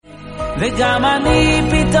וגם אני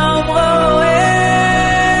פתאום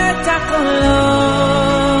רואה את הקולות.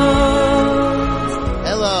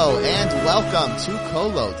 Hello and welcome to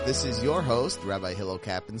Kolot. This is your host, Rabbi Hillel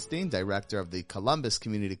Kappenstein, director of the Columbus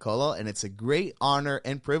Community Kolot, and it's a great honor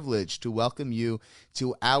and privilege to welcome you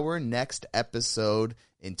to our next episode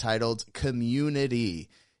entitled Community.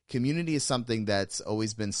 Community is something that's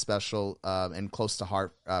always been special and close to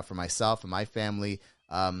heart for myself and my family.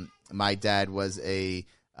 My dad was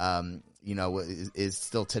is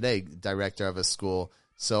still today director of a school.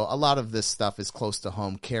 So a lot of this stuff is close to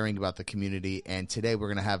home, caring about the community. And today we're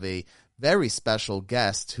going to have a very special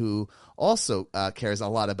guest who also cares a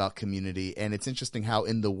lot about community. And it's interesting how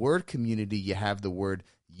in the word community, you have the word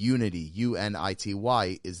unity. UNITY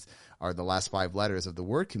are the last 5 letters of the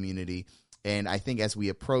word community. And I think as we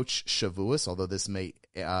approach Shavuos, although this might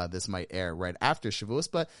air right after Shavuos,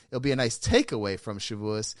 but it'll be a nice takeaway from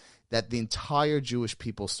Shavuos that the entire Jewish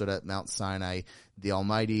people stood at Mount Sinai. The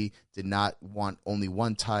Almighty did not want only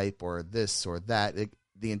one type or this or that.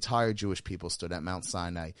 The entire Jewish people stood at Mount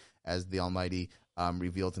Sinai as the Almighty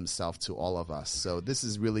revealed himself to all of us. So this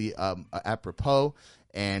is really apropos.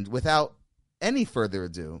 And without any further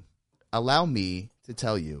ado, allow me to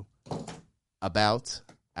tell you about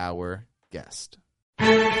our guest.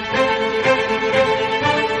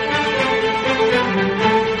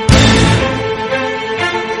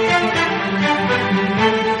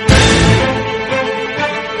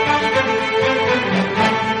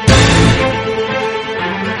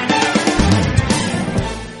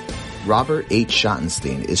 Robert H.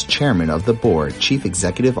 Schottenstein is chairman of the board, chief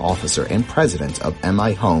executive officer, and president of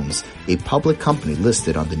MI Homes, a public company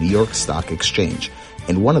listed on the New York Stock Exchange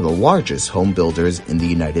and one of the largest home builders in the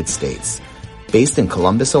United States. Based in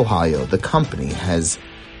Columbus, Ohio, the company has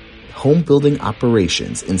home building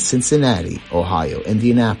operations in Cincinnati, Ohio,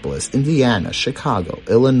 Indianapolis, Indiana, Chicago,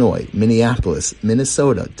 Illinois, Minneapolis,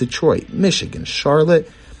 Minnesota, Detroit, Michigan,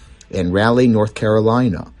 Charlotte, and Raleigh, North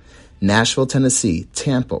Carolina, Nashville, Tennessee,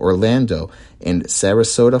 Tampa, Orlando, and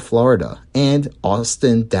Sarasota, Florida, and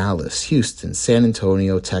Austin, Dallas, Houston, San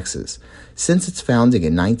Antonio, Texas. Since its founding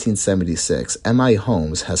in 1976, MI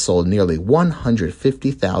Homes has sold nearly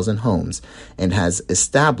 150,000 homes and has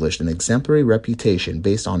established an exemplary reputation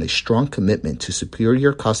based on a strong commitment to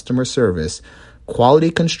superior customer service, quality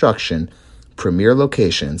construction, premier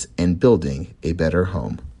locations, and building a better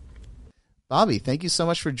home. Bobby, thank you so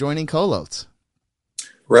much for joining Kolot.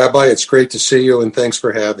 Rabbi, it's great to see you, and thanks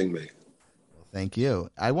for having me. Thank you.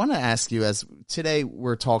 I want to ask you, as today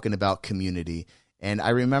we're talking about community, and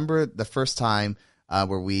I remember the first time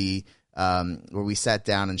where we sat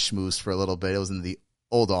down and schmoozed for a little bit. It was in the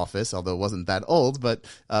old office, although it wasn't that old, but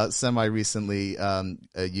semi-recently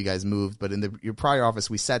you guys moved. But in your prior office,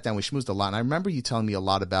 we sat down, we schmoozed a lot, and I remember you telling me a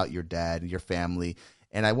lot about your dad and your family,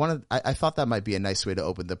 and I thought that might be a nice way to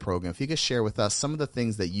open the program. If you could share with us some of the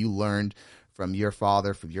things that you learned from your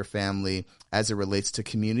father, from your family, as it relates to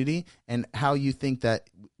community, and how you think that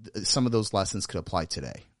some of those lessons could apply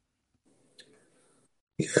today.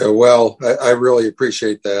 Yeah, well, I really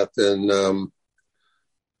appreciate that. And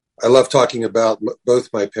I love talking about both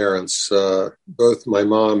my parents, both my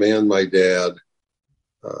mom and my dad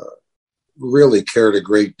really cared a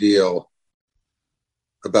great deal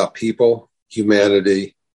about people,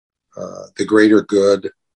 humanity, the greater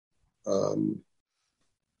good.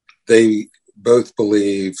 They both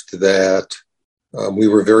believed that we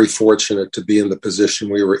were very fortunate to be in the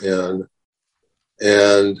position we were in,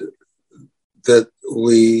 and that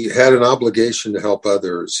we had an obligation to help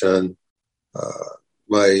others. And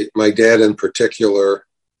my dad in particular,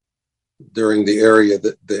 during the era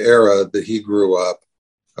that he grew up,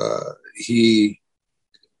 he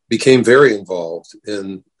became very involved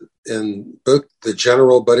in both the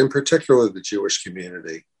general, but in particular the Jewish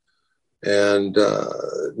community, and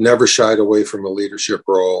never shied away from a leadership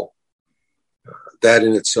role. That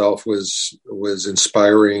in itself was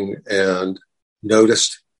inspiring and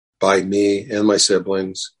noticed by me and my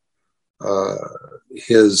siblings.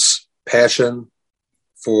 His passion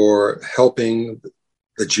for helping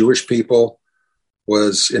the Jewish people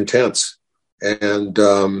was intense, and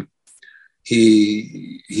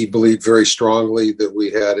he believed very strongly that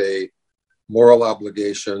we had a moral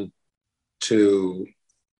obligation to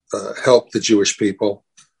help the Jewish people,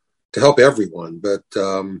 to help everyone, but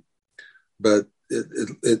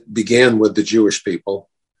it began with the Jewish people.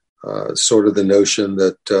 Sort of the notion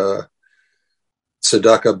that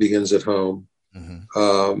tzedakah begins at home,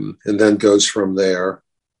 and then goes from there.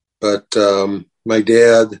 But my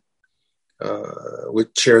dad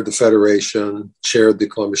chaired the Federation, chaired the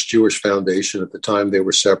Columbus Jewish Foundation. At the time, they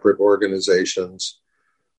were separate organizations.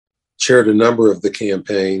 chaired a number of the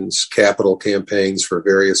campaigns, capital campaigns for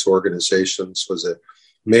various organizations, was a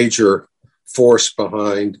major force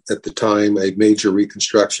behind, at the time, a major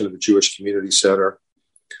reconstruction of the Jewish Community Center.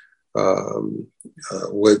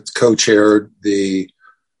 Co-chaired the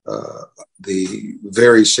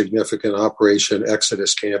very significant Operation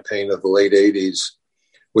Exodus campaign of the late 80s,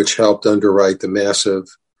 which helped underwrite the massive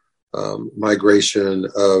migration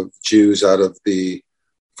of Jews out of the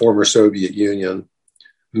former Soviet Union,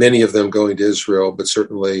 many of them going to Israel, but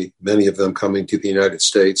certainly many of them coming to the United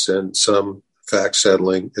States, and some, in fact,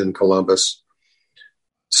 settling in Columbus.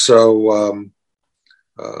 So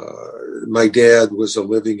my dad was a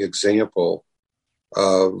living example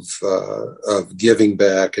of giving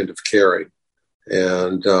back and of caring,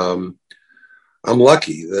 and I'm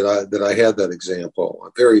lucky that I had that example.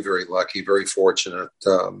 I'm very, very lucky, very fortunate.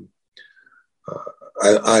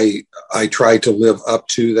 I tried to live up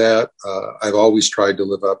to that. I've always tried to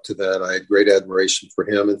live up to that. I had great admiration for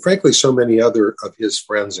him, and frankly, so many other of his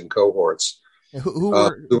friends and cohorts. Who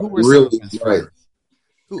were really some of his friends?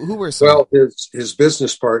 Who were some? Well, his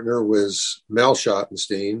business partner was Mel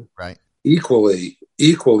Schottenstein, right? Equally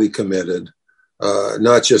committed,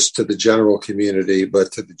 not just to the general community,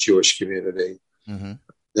 but to the Jewish community. Mm-hmm.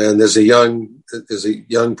 And as a young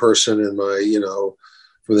person in my,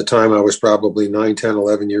 from the time I was probably 9, 10,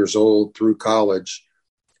 11 years old through college,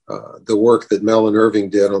 the work that Mel and Irving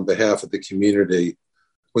did on behalf of the community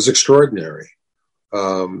was extraordinary.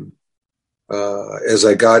 As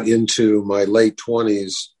I got into my late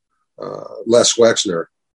 20s, Les Wexner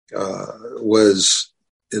was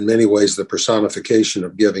in many ways the personification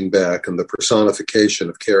of giving back and the personification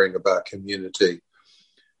of caring about community.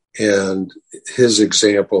 And his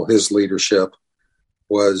example, his leadership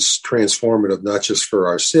was transformative, not just for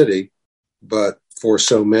our city, but for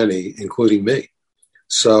so many, including me.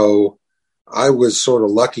 So I was sort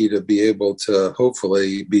of lucky to be able to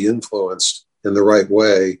hopefully be influenced in the right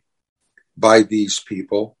way by these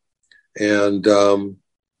people. And,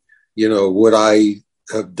 would I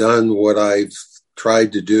have done what I've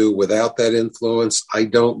tried to do without that influence? I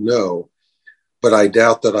don't know, but I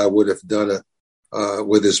doubt that I would have done it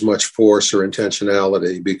with as much force or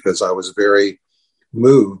intentionality, because I was very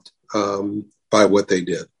moved by what they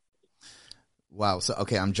did. Wow. So,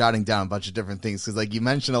 okay, I'm jotting down a bunch of different things because, you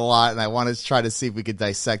mentioned a lot, and I wanted to try to see if we could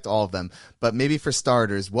dissect all of them. But maybe for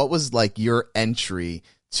starters, what was your entry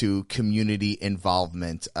to community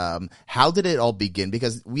involvement? How did it all begin?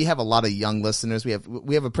 Because we have a lot of young listeners. We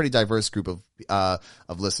have a pretty diverse group of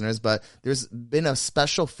listeners, but there's been a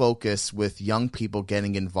special focus with young people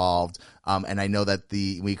getting involved. And I know that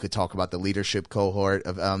we could talk about the leadership cohort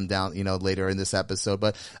of down later in this episode,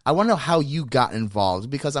 but I want to know how you got involved,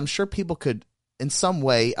 because I'm sure people could, in some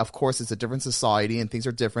way, of course, it's a different society and things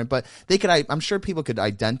are different, but I'm sure people could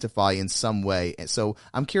identify in some way. So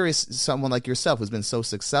I'm curious, someone like yourself who's been so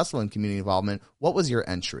successful in community involvement, what was your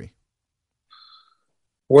entry?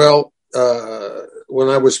 Well, when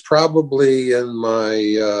I was probably in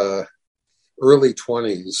my early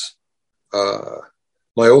 20s,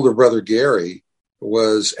 my older brother Gary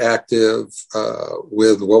was active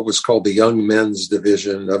with what was called the Young Men's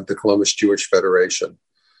Division of the Columbus Jewish Federation.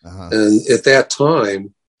 Uh-huh. And at that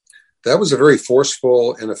time, that was a very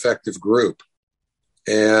forceful and effective group.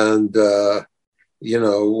 And,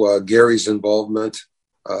 Gary's involvement,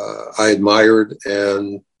 I admired,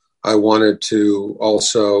 and I wanted to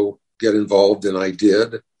also get involved, and I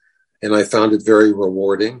did. And I found it very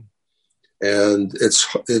rewarding. And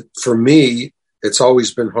for me, it's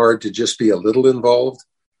always been hard to just be a little involved.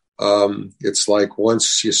 It's like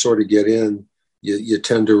once you sort of get in, you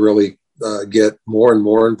tend to really get more and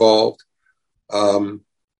more involved.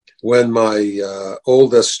 When my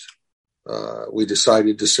oldest, we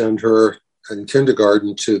decided to send her in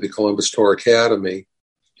kindergarten to the Columbus Torah Academy,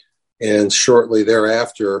 and shortly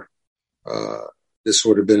thereafter, this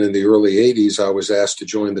would have been in the early 80s, I was asked to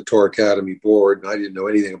join the Torah Academy board, and I didn't know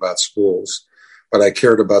anything about schools, but I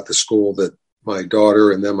cared about the school that my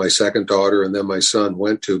daughter and then my second daughter and then my son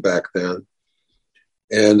went to back then.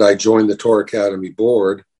 And I joined the Torah Academy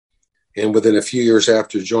board. And within a few years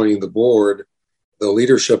after joining the board, the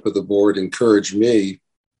leadership of the board encouraged me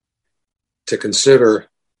to consider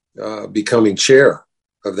becoming chair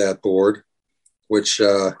of that board, which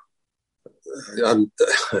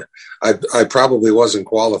I probably wasn't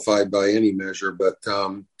qualified by any measure. But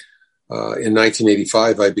in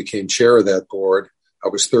 1985, I became chair of that board. I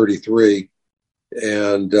was 33,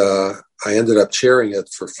 and I ended up chairing it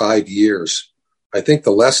for 5 years. I think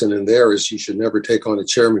the lesson in there is you should never take on a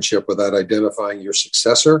chairmanship without identifying your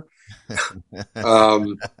successor.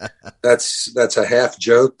 That's a half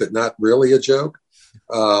joke, but not really a joke.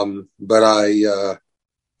 But it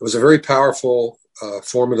was a very powerful,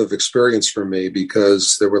 formative experience for me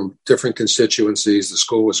because there were different constituencies. The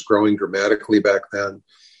school was growing dramatically back then.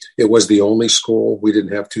 It was the only school. We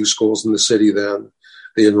didn't have two schools in the city then.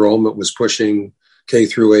 The enrollment was pushing K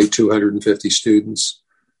through 8, 250 students.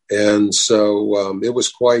 And so it was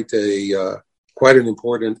quite an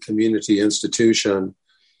important community institution,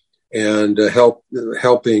 and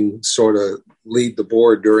helping sort of lead the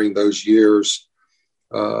board during those years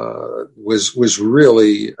was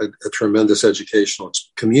really a tremendous educational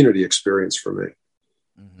community experience for me.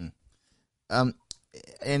 Mm-hmm.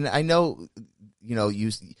 And I know,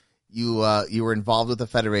 you were involved with the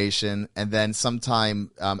Federation, and then sometime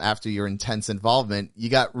after your intense involvement, you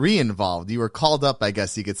got re-involved. You were called up, I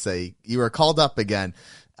guess you could say. You were called up again.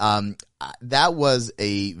 That was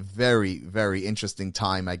a very, very interesting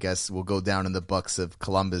time, I guess will go down in the books of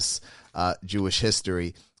Columbus Jewish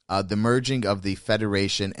history. The merging of the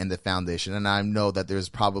Federation and the Foundation. And I know that there's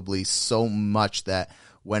probably so much that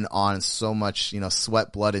went on, so much,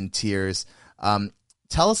 sweat, blood, and tears.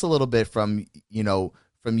 Tell us a little bit from your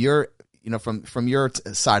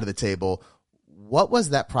side of the table. What was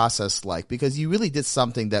that process like? Because you really did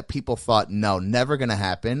something that people thought, no, never going to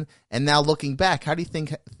happen. And now looking back, how do you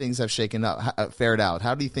think things have fared out?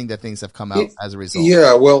 How do you think that things have come out as a result?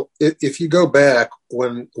 Yeah, well, if you go back,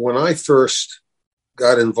 when I first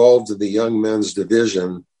got involved in the young men's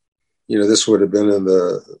division, this would have been in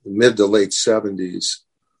the mid to late 70s.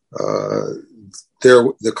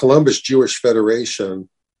 The Columbus Jewish Federation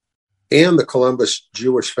and the Columbus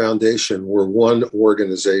Jewish Foundation were one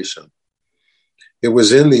organization. It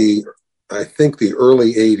was in I think the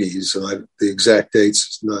early 80s, and the exact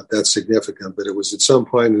date's not that significant, but it was at some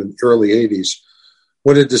point in the early 80s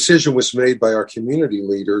when a decision was made by our community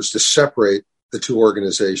leaders to separate the two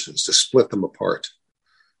organizations, to split them apart,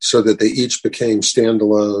 so that they each became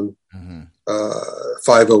standalone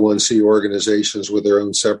 501c organizations with their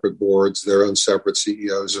own separate boards, their own separate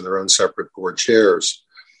CEOs, and their own separate board chairs.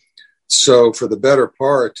 So for the better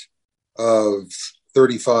part of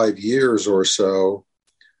 35 years or so,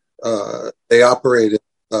 they operated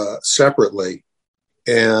separately.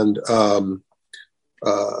 And I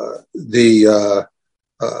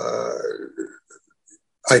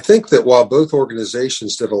think that while both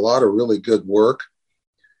organizations did a lot of really good work,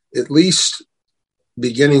 at least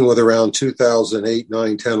beginning with around 2008,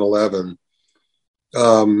 9, 10, 11,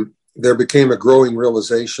 there became a growing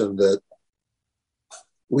realization that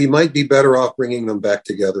we might be better off bringing them back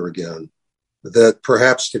together again, that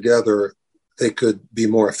perhaps together they could be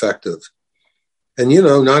more effective. And,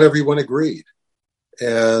 not everyone agreed.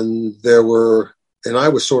 And I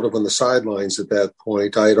was sort of on the sidelines at that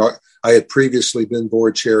point. I had previously been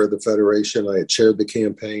board chair of the Federation. I had chaired the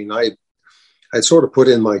campaign. I'd sort of put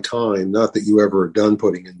in my time, not that you ever are done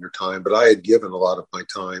putting in your time, but I had given a lot of my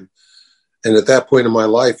time. And at that point in my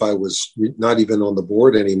life, I was not even on the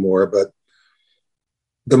board anymore, but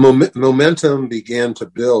the momentum began to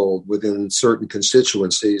build within certain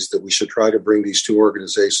constituencies that we should try to bring these two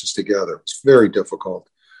organizations together. It's very difficult.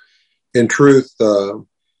 In truth,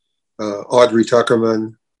 Audrey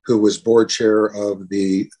Tuckerman, who was board chair of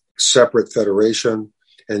the separate Federation,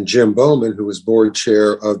 and Jim Bowman, who was board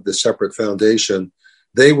chair of the separate Foundation,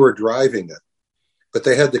 they were driving it. But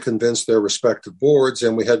they had to convince their respective boards,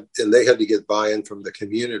 and they had to get buy-in from the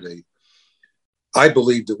community. I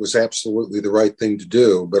believed it was absolutely the right thing to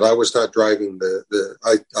do, but I was not driving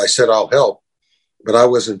I said I'll help, but I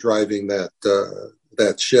wasn't driving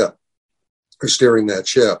that ship or steering that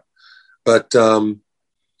ship. But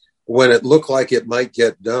when it looked like it might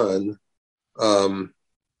get done,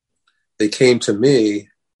 they came to me,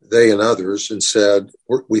 they and others, and said,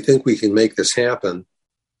 we think we can make this happen.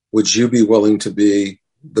 Would you be willing to be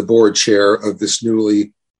the board chair of this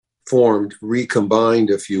newly formed, recombined,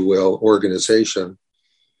 if you will, organization?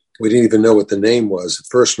 We didn't even know what the name was. At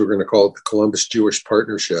first, we were going to call it the Columbus Jewish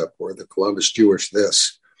Partnership or the Columbus Jewish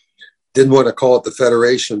this. Didn't want to call it the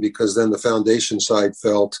Federation because then the Foundation side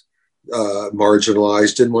felt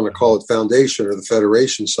marginalized. Didn't want to call it Foundation, or the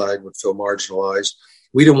Federation side would feel marginalized.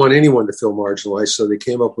 We didn't want anyone to feel marginalized, so they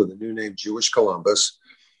came up with a new name, Jewish Columbus.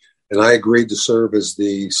 And I agreed to serve as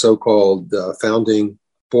the so-called founding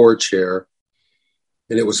board chair.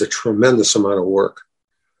 And it was a tremendous amount of work.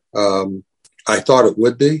 I thought it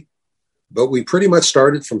would be, but we pretty much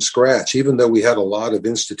started from scratch. Even though we had a lot of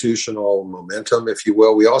institutional momentum, if you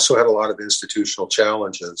will, we also had a lot of institutional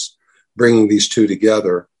challenges bringing these two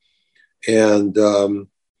together. And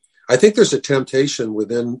I think there's a temptation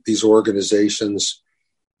within these organizations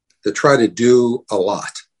to try to do a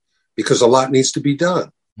lot because a lot needs to be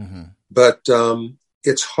done. Mm-hmm. But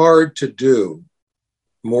it's hard to do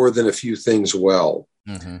more than a few things well.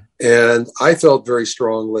 Mm-hmm. And I felt very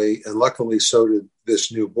strongly, and luckily so did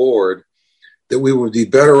this new board, that we would be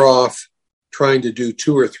better off trying to do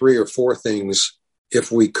 2 or 3 or 4 things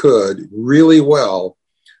if we could really well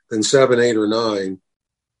than 7, 8, or 9.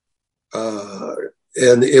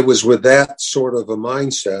 And it was with that sort of a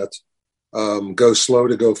mindset, go slow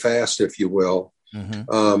to go fast, if you will, Mm-hmm.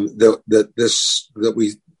 that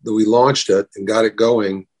we launched it and got it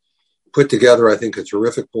going, put together, I think, a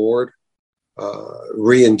terrific board,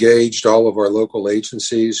 re-engaged all of our local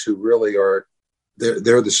agencies who really are,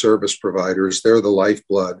 they're the service providers. They're the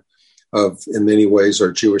lifeblood of, in many ways,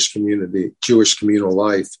 our Jewish community, Jewish communal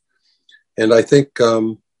life. And I think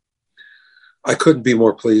I couldn't be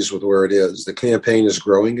more pleased with where it is. The campaign is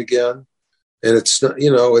growing again. And it's not,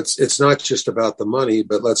 it's not just about the money,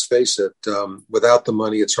 but let's face it, without the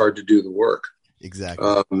money, it's hard to do the work.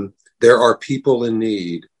 Exactly. There are people in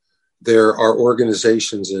need. There are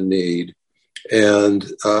organizations in need. And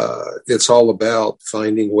it's all about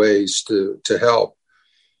finding ways to help.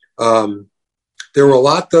 There were a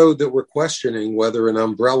lot, though, that were questioning whether an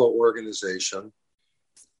umbrella organization,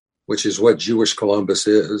 which is what Jewish Columbus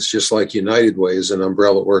is, just like United Way is an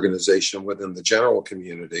umbrella organization within the general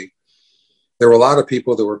community. There were a lot of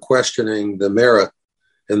people that were questioning the merit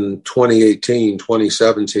in 2018,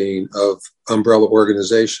 2017 of umbrella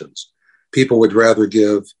organizations. People would rather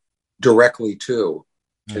give directly to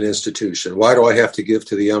an institution. Why do I have to give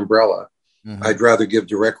to the umbrella? Mm-hmm. I'd rather give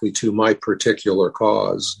directly to my particular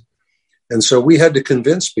cause. And so we had to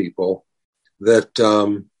convince people that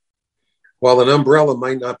while an umbrella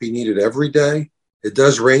might not be needed every day, it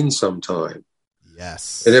does rain sometime.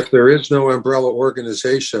 Yes. And if there is no umbrella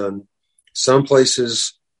organization, some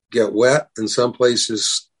places get wet and some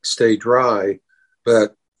places stay dry.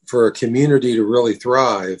 But for a community to really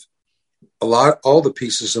thrive, all the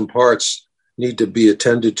pieces and parts need to be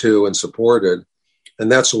attended to and supported. And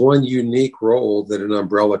that's one unique role that an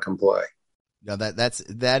umbrella can play. No,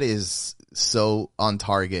 that is so on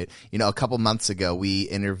target. A couple months ago, we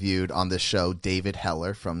interviewed on this show David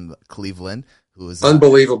Heller from Cleveland, who is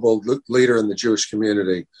unbelievable leader in the Jewish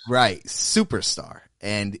community. Right, superstar.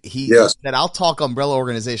 And he said, I'll talk umbrella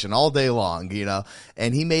organization all day long,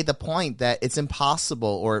 and he made the point that it's impossible,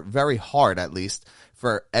 or very hard at least,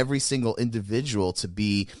 for every single individual to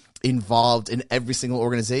be involved in every single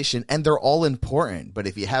organization, and they're all important. But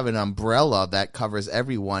if you have an umbrella that covers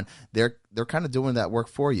everyone, they're kind of doing that work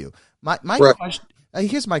for you. My right. question,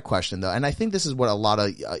 here's my question though, and I think this is what a lot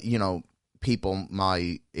of people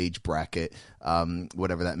my age bracket,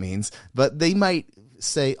 whatever that means, but they might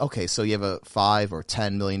say, okay, so you have a $5 or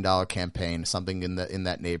 $10 million campaign, something in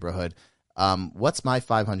that neighborhood. What's my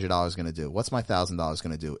 $500 going to do? What's my $1,000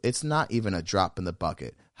 going to do? It's not even a drop in the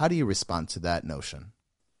bucket. How do you respond to that notion?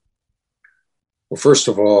 Well, first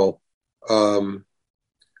of all,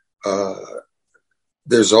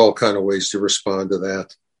 there's all kind of ways to respond to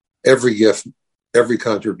that. Every gift, every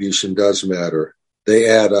contribution does matter. They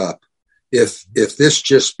add up. If this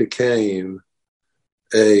just became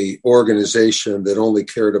a organization that only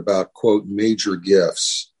cared about, quote, major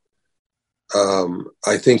gifts,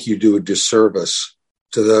 I think you do a disservice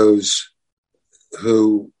to those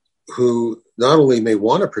who not only may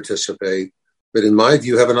want to participate, but in my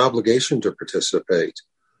view, have an obligation to participate.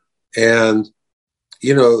 And,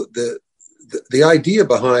 the idea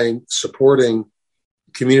behind supporting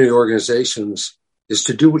community organizations is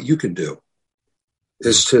to do what you can do.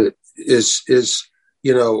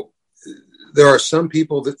 There are some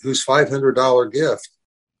people whose $500 gift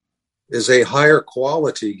is a higher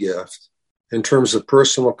quality gift in terms of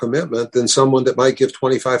personal commitment than someone that might give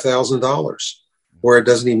 $25,000, where it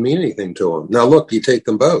doesn't even mean anything to them. Now, look, you take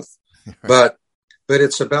them both, but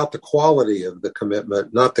it's about the quality of the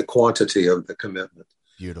commitment, not the quantity of the commitment.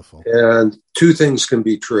 Beautiful. And two things can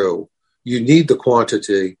be true. You need the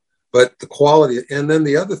quantity, but the quality. And then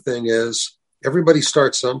the other thing is everybody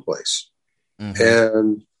starts someplace. Mm-hmm.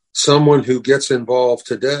 And someone who gets involved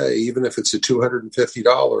today, even if it's at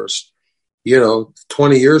 $250,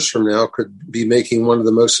 20 years from now could be making one of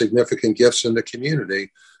the most significant gifts in the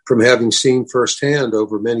community from having seen firsthand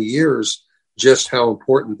over many years just how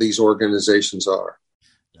important these organizations are.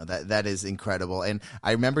 That is incredible. And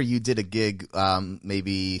I remember you did a gig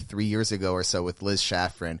maybe 3 years ago or so with Liz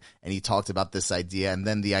Shafran, and you talked about this idea. And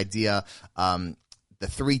then the idea, the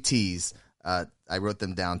 3 T's, I wrote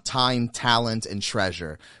them down: time, talent, and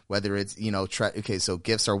treasure. Whether it's, so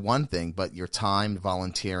gifts are one thing, but your time,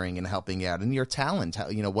 volunteering, and helping out, and your talent,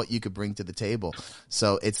 what you could bring to the table.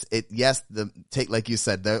 So like you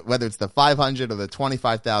said, whether it's the 500 or the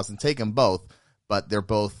 25,000, take them both. but they're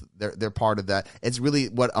part of that. It's really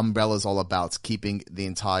what Umbrella is all about. It's keeping the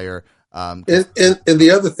entire. And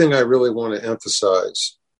the other thing I really want to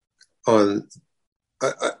emphasize on,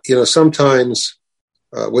 sometimes,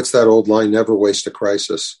 what's that old line? Never waste a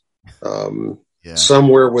crisis. Yeah.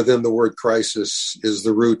 Somewhere within the word crisis is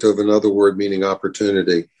the root of another word meaning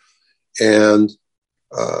opportunity. And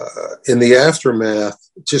in the aftermath,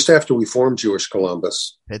 just after we formed Jewish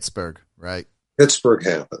Columbus, Pittsburgh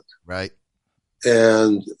happened. Right.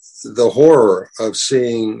 And the horror of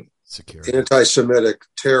seeing Security. Anti-Semitic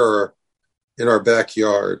terror in our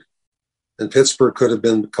backyard. And Pittsburgh could have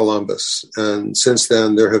been Columbus. And since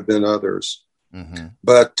then, there have been others. Mm-hmm.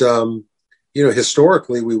 But,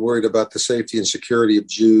 historically, we worried about the safety and security of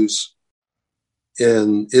Jews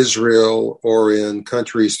in Israel or in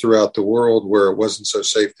countries throughout the world where it wasn't so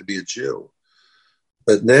safe to be a Jew.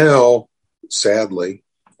 But now, sadly,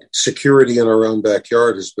 security in our own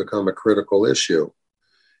backyard has become a critical issue.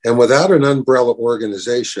 And without an umbrella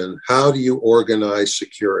organization, how do you organize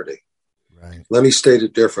security? Right. Let me state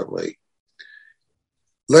it differently.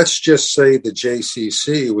 Let's just say the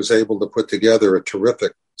JCC was able to put together a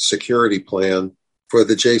terrific security plan for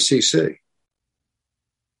the JCC.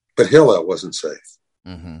 But Hillel wasn't safe.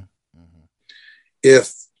 Mm-hmm. Mm-hmm.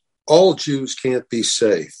 If all Jews can't be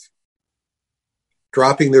safe,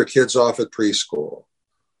 dropping their kids off at preschool,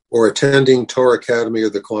 or attending Torah Academy or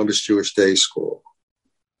the Columbus Jewish Day School,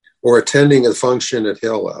 or attending a function at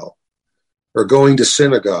Hillel, or going to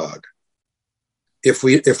synagogue, if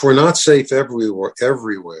we're not safe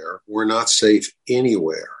everywhere, we're not safe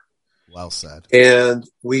anywhere. Well said. And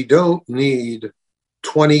we don't need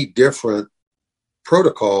 20 different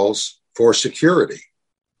protocols for security.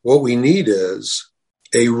 What we need is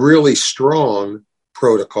a really strong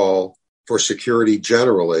protocol for security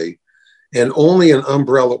generally. And only an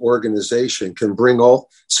umbrella organization can bring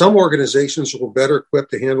some organizations were better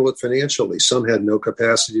equipped to handle it financially. Some had no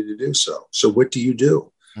capacity to do so. So what do you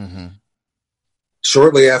do? Mm-hmm.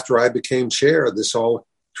 Shortly after I became chair,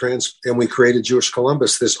 and we created Jewish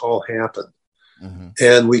Columbus, this all happened. Mm-hmm.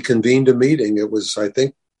 And we convened a meeting. It was, I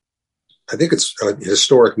think it's a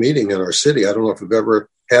historic meeting in our city. I don't know if we've ever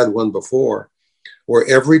had one before, where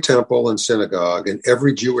every temple and synagogue and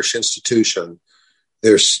every Jewish institution,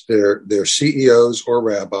 their CEOs or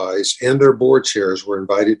rabbis and their board chairs were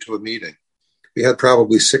invited to a meeting. We had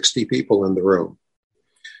probably 60 people in the room.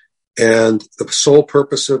 And the sole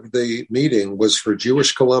purpose of the meeting was for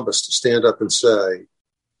Jewish Columbus to stand up and say,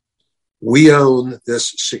 we own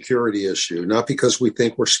this security issue, not because we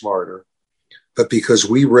think we're smarter, but because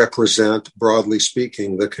we represent, broadly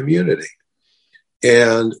speaking, the community.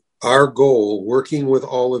 And our goal, working with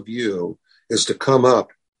all of you, is to come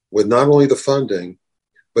up with not only the funding,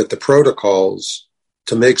 but the protocols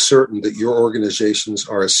to make certain that your organizations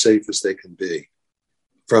are as safe as they can be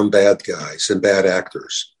from bad guys and bad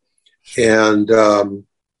actors. And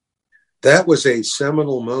that was a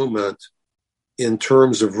seminal moment in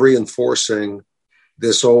terms of reinforcing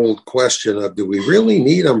this old question of, do we really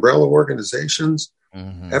need umbrella organizations?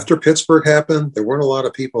 Mm-hmm. After Pittsburgh happened, there weren't a lot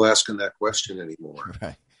of people asking that question anymore.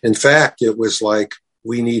 Right. In fact, it was like,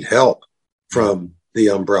 we need help from the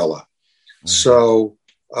umbrella. Mm-hmm. So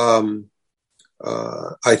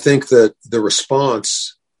I think that the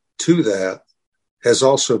response to that has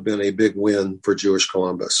also been a big win for Jewish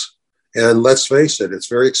Columbus. And let's face it, it's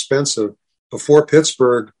very expensive. Before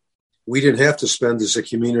Pittsburgh, we didn't have to spend as a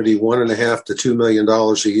community $1.5 to $2 million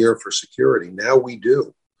a year for security. Now we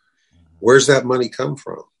do. Where's that money come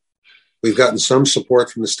from? We've gotten some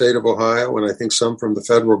support from the state of Ohio, and I think some from the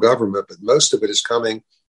federal government, but most of it is coming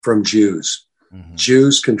from Jews. Mm-hmm.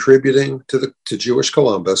 Jews contributing to Jewish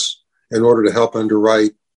Columbus in order to help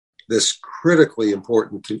underwrite this critically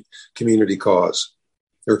important community cause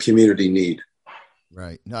or community need.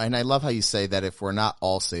 Right. No, and I love how you say that if we're not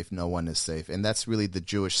all safe, no one is safe. And that's really the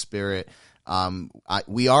Jewish spirit.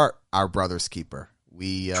 We are our brother's keeper.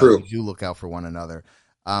 We do look out for one another.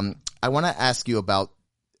 I want to ask you about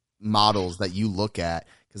models that you look at,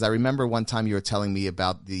 because I remember one time you were telling me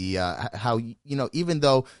about the how, even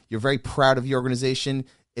though you're very proud of your organization,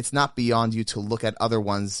 it's not beyond you to look at other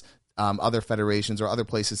ones, other federations or other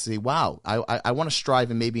places to say, wow, I want to strive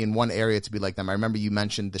and maybe in one area to be like them. I remember you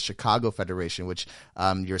mentioned the Chicago Federation, which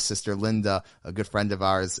your sister Linda, a good friend of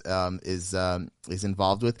ours, is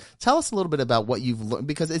involved with. Tell us a little bit about what you've learned,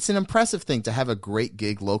 because it's an impressive thing to have a great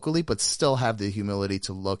gig locally, but still have the humility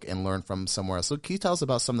to look and learn from somewhere else. So can you tell us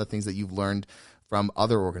about some of the things that you've learned from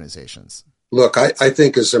other organizations? Look, I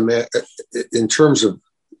think in terms of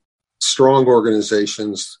strong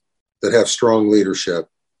organizations that have strong leadership,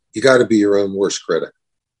 you got to be your own worst critic.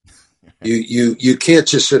 You can't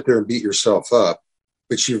just sit there and beat yourself up,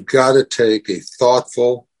 but you've got to take a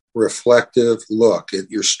thoughtful, reflective look at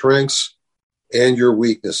your strengths and your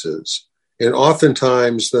weaknesses. And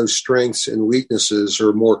oftentimes those strengths and weaknesses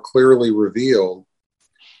are more clearly revealed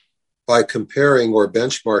by comparing or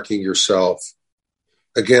benchmarking yourself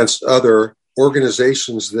against other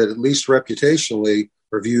organizations that, at least reputationally,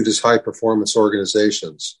 are viewed as high performance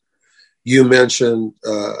organizations. You mentioned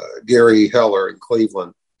Gary Heller in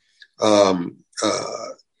Cleveland. The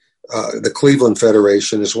Cleveland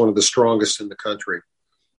Federation is one of the strongest in the country.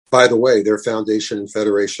 By the way, their foundation and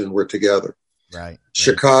federation were together. Right.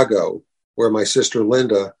 Chicago, where my sister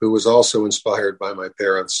Linda, who was also inspired by my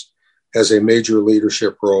parents, has a major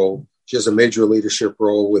leadership role. She has a major leadership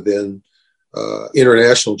role within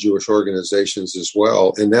international Jewish organizations as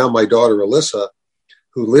well. And now my daughter Alyssa,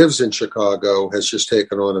 who lives in Chicago, has just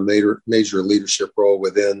taken on a major leadership role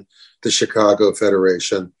within the Chicago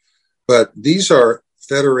Federation. But these are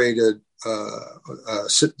federated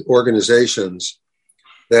organizations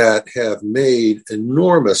that have made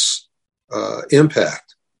enormous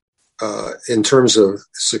impact in terms of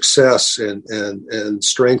success and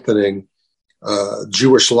strengthening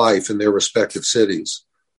Jewish life in their respective cities.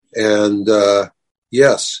 And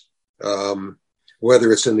yes,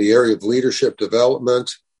 whether it's in the area of leadership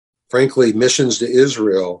development, frankly, missions to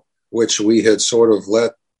Israel, which we had sort of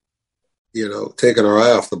taken our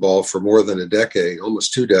eye off the ball for more than a decade,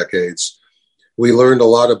 almost 2 decades. We learned a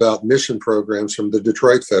lot about mission programs from the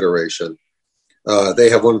Detroit Federation. They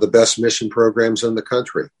have one of the best mission programs in the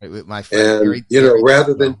country. My friend,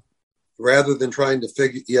 and rather than trying to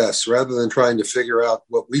figure out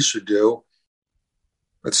what we should do,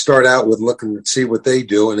 let's start out with looking and see what they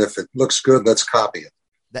do, and if it looks good, let's copy it.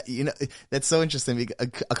 That's so interesting. A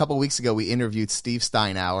couple of weeks ago, we interviewed Steve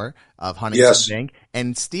Steinauer of Huntington Bank,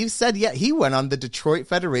 and Steve said, he went on the Detroit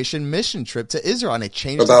Federation mission trip to Israel, and it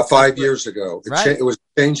changed about 5 years ago. Right. It was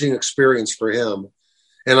a changing experience for him,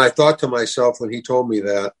 and I thought to myself when he told me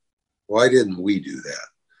that, why didn't we do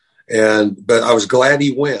that? But I was glad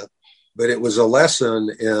he went. But it was a lesson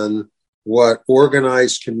in what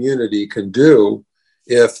organized community can do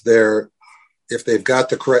if they've got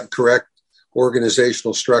the correct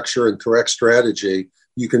organizational structure and correct strategy.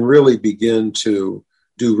 You can really begin to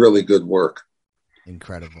do really good work.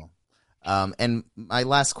 Incredible. And my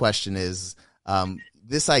last question is,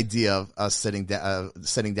 this idea of us sitting down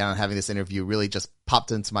and having this interview really just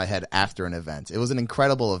popped into my head after an event. It was an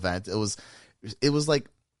incredible event. It was like,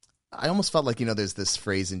 I almost felt like, there's this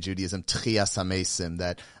phrase in Judaism, Tchiyas HaMesim,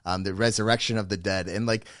 that the resurrection of the dead. And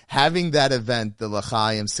like having that event, the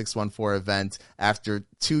L'chaim 614 event, after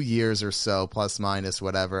 2 years or so, plus minus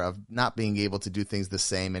whatever, of not being able to do things the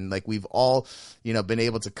same. And like we've all, been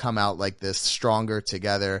able to come out like this stronger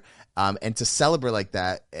together, and to celebrate like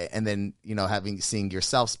that. And then, seeing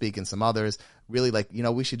yourself speak and some others, really like,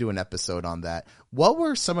 we should do an episode on that. What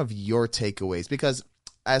were some of your takeaways? Because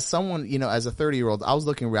as someone, as a 30-year-old, I was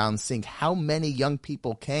looking around seeing how many young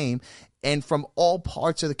people came, and from all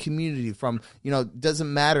parts of the community, from,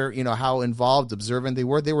 doesn't matter, how involved, observant they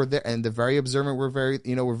were there, and the very observant were very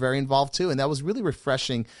involved too. And that was really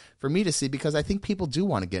refreshing for me to see, because I think people do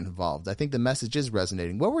want to get involved. I think the message is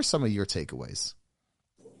resonating. What were some of your takeaways?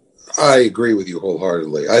 I agree with you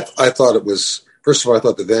wholeheartedly. I thought it was, first of all, I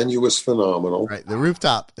thought the venue was phenomenal. Right, the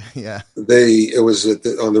rooftop, yeah. It was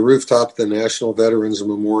on the rooftop of the National Veterans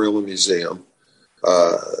Memorial and Museum.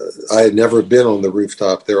 I had never been on the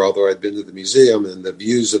rooftop there, although I'd been to the museum, and the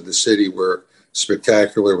views of the city were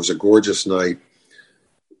spectacular. It was a gorgeous night.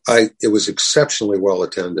 It was exceptionally well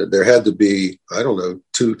attended. There had to be,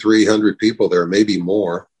 200-300 people there, maybe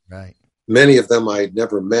more. Right. Many of them I'd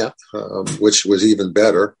never met, which was even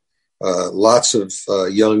better. Lots of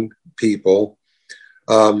young people.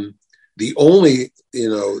 The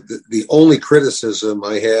only criticism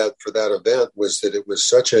I had for that event was that it was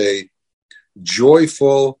such a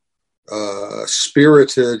joyful,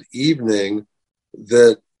 spirited evening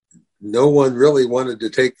that no one really wanted to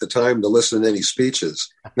take the time to listen to any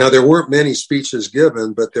speeches. Now, there weren't many speeches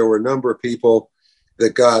given, but there were a number of people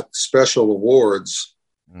that got special awards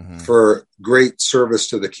for great service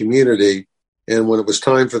to the community. And when it was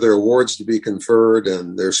time for their awards to be conferred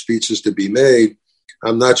and their speeches to be made,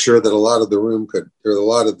 I'm not sure that a lot of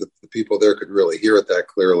the people there could really hear it that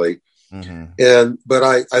clearly. But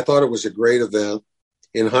I thought it was a great event.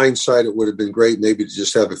 In hindsight, it would have been great maybe to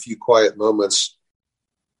just have a few quiet moments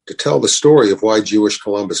to tell the story of why Jewish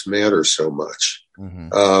Columbus matters so much.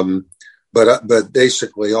 But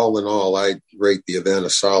basically, all in all, I rate the event a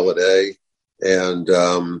solid A. And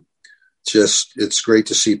it's great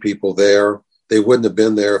to see people there. They wouldn't have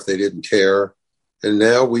been there if they didn't care. And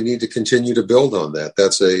now we need to continue to build on that.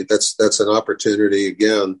 That's an opportunity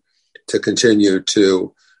again to continue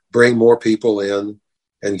to bring more people in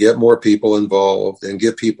and get more people involved and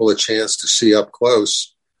give people a chance to see up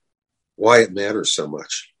close why it matters so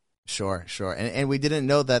much. Sure. And we didn't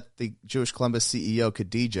know that the Jewish Columbus CEO could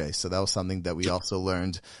DJ, so that was something that we also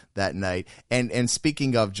learned that night. And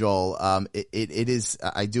speaking of Joel, it is,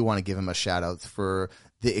 I do want to give him a shout out for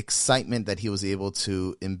the excitement that he was able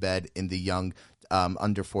to embed in the young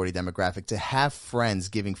under 40 demographic. To have friends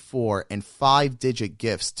giving 4- and 5-digit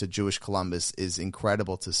gifts to Jewish Columbus is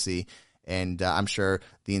incredible to see. And I'm sure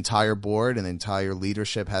the entire board and the entire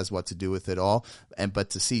leadership has what to do with it all.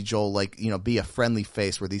 But to see Joel, be a friendly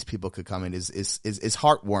face where these people could come in is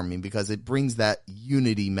heartwarming, because it brings that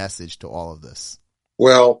unity message to all of this.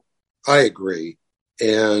 Well, I agree.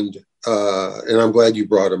 And I'm glad you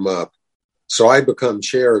brought him up. So I become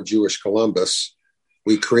chair of Jewish Columbus.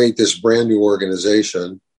 We create this brand new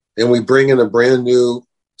organization, and we bring in a brand new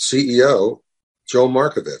CEO, Joel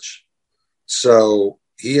Markovich. So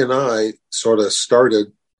he and I sort of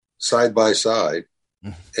started side by side,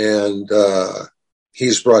 and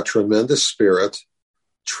he's brought tremendous spirit,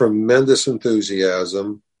 tremendous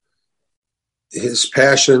enthusiasm. His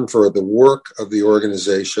passion for the work of the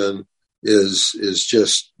organization is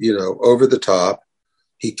just, over the top.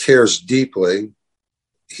 He cares deeply.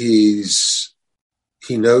 He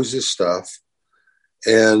knows his stuff.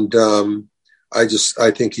 And I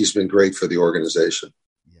think he's been great for the organization.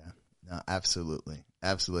 Yeah, no, absolutely.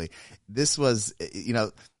 This was,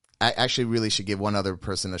 I actually really should give one other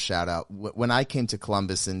person a shout out. When I came to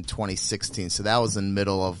Columbus in 2016, so that was in the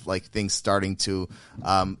middle of things starting to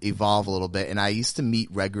evolve a little bit. And I used to meet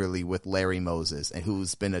regularly with Larry Moses, and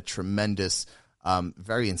who's been a tremendous,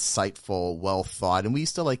 very insightful, well thought. And we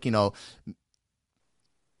used to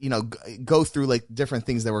go through different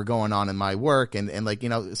things that were going on in my work. And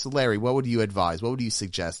so Larry, what would you advise? What would you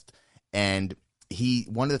suggest? And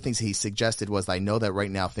one of the things he suggested was, I know that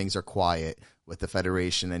right now things are quiet with the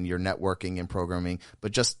Federation and your networking and programming,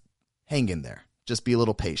 but just hang in there. Just be a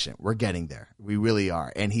little patient. We're getting there. We really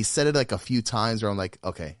are. And he said it a few times where I'm like,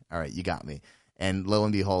 okay, all right, you got me. And lo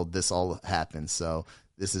and behold, this all happened. So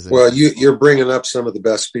this is well, you're bringing up some of the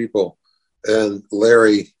best people. And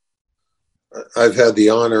Larry, I've had the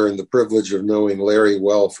honor and the privilege of knowing Larry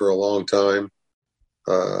well for a long time.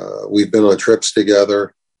 We've been on trips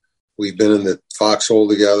together. We've been in the foxhole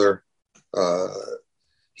together.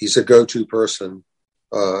 He's a go-to person.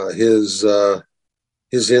 His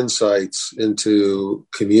insights into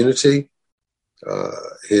community,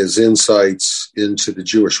 his insights into the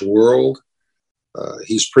Jewish world.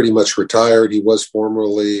 He's pretty much retired. He was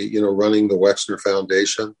formerly, running the Wexner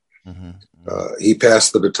Foundation. He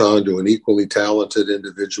passed the baton to an equally talented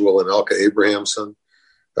individual in Elke Abrahamson,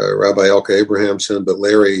 Rabbi Elke Abrahamson. But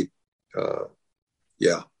Larry,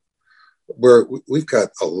 we've got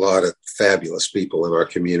a lot of fabulous people in our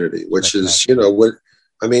community, which is,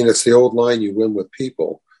 it's the old line, you win with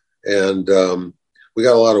people. And we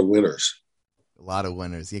got a lot of winners.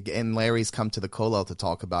 And Larry's come to the Kollel to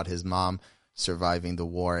talk about his mom surviving the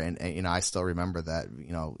war. And I still remember that,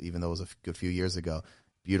 even though it was a good few years ago.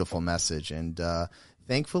 Beautiful message. And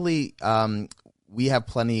thankfully, we have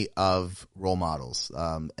plenty of role models.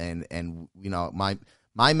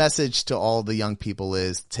 My message to all the young people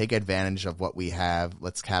is take advantage of what we have.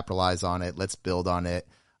 Let's capitalize on it. Let's build on it.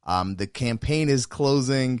 The campaign is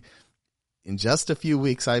closing in just a few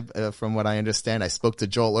weeks. From what I understand, I spoke to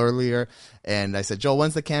Joel earlier, and I said, Joel,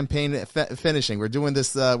 when's the campaign finishing? We're doing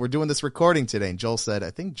this recording today. And Joel said,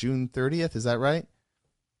 I think June 30th. Is that right?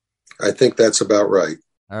 I think that's about right.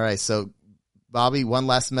 All right. So, Bobby, one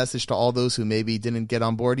last message to all those who maybe didn't get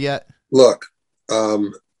on board yet. Look,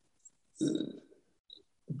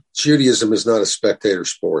 Judaism is not a spectator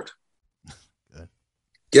sport. Good.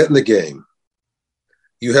 Get in the game.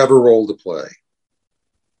 You have a role to play.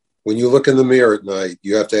 When you look in the mirror at night,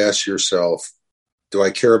 you have to ask yourself, do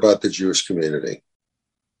I care about the Jewish community?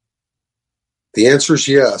 The answer is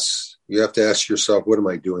yes. You have to ask yourself, what am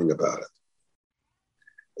I doing about it?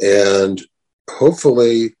 And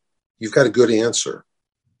hopefully you've got a good answer.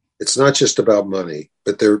 It's not just about money,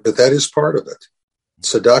 but that is part of it.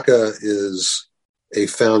 Tzedakah is a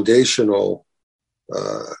foundational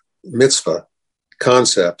mitzvah,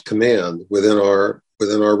 concept, command within our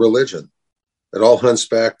religion. It all hunts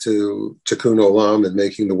back to Tikkun Olam and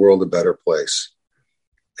making the world a better place.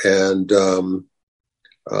 And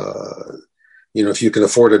if you can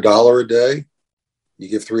afford $1 a day, you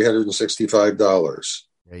give $365.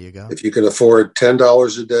 There you go. If you can afford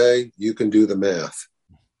 $10 a day, you can do the math.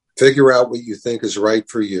 Figure out what you think is right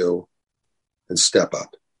for you and step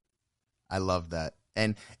up. I love that.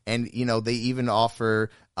 And you know, they even offer,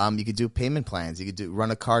 you could do payment plans. You could run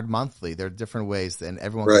a card monthly. There are different ways, and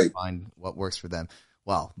everyone can find what works for them.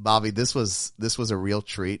 Well, Bobby, this was a real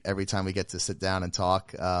treat every time we get to sit down and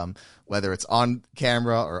talk, whether it's on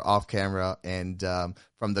camera or off camera. And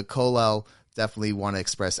from the Kollel, definitely want to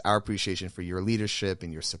express our appreciation for your leadership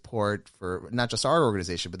and your support for not just our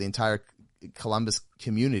organization, but the entire Columbus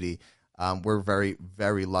community. We're very,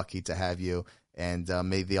 very lucky to have you. And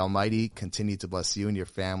may the Almighty continue to bless you and your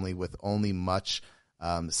family with only much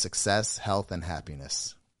success, health, and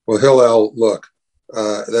happiness. Well, Hillel, look,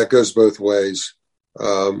 that goes both ways.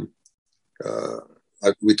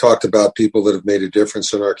 We talked about people that have made a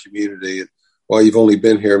difference in our community. While you've only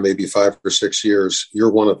been here maybe 5 or 6 years, you're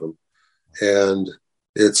one of them. And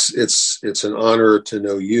it's an honor to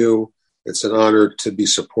know you. It's an honor to be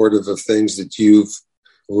supportive of things that you've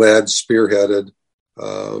led, spearheaded,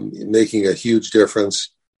 making a huge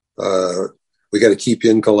difference. We got to keep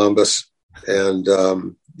you in Columbus. And,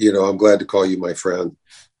 I'm glad to call you my friend.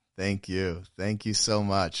 Thank you. Thank you so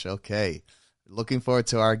much. Okay. Looking forward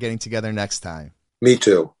to our getting together next time. Me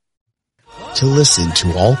too. To listen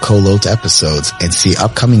to all Kolot episodes and see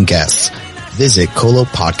upcoming guests, visit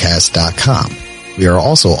kolotpodcast.com. We are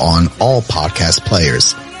also on all podcast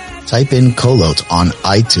players. Type in Kolot on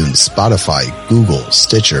iTunes, Spotify, Google,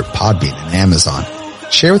 Stitcher, Podbean, and Amazon.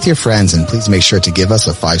 Share with your friends and please make sure to give us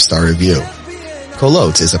a 5-star review.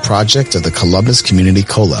 Kolot is a project of the Columbus Community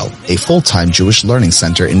Kollel, a full-time Jewish learning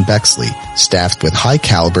center in Bexley, staffed with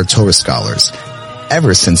high-caliber Torah scholars.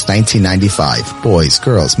 Ever since 1995, boys,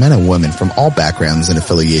 girls, men, and women from all backgrounds and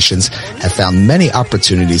affiliations have found many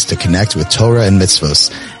opportunities to connect with Torah and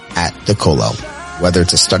mitzvos at the Kollel. Whether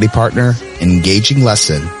it's a study partner, an engaging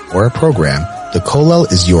lesson, or a program, the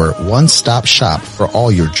Kollel is your one-stop shop for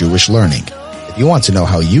all your Jewish learning. If you want to know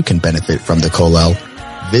how you can benefit from the Kollel,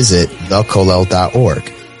 visit thekollel.org.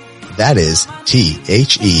 That is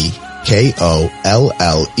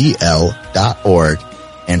TheKollel.org,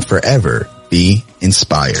 and forever be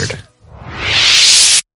inspired.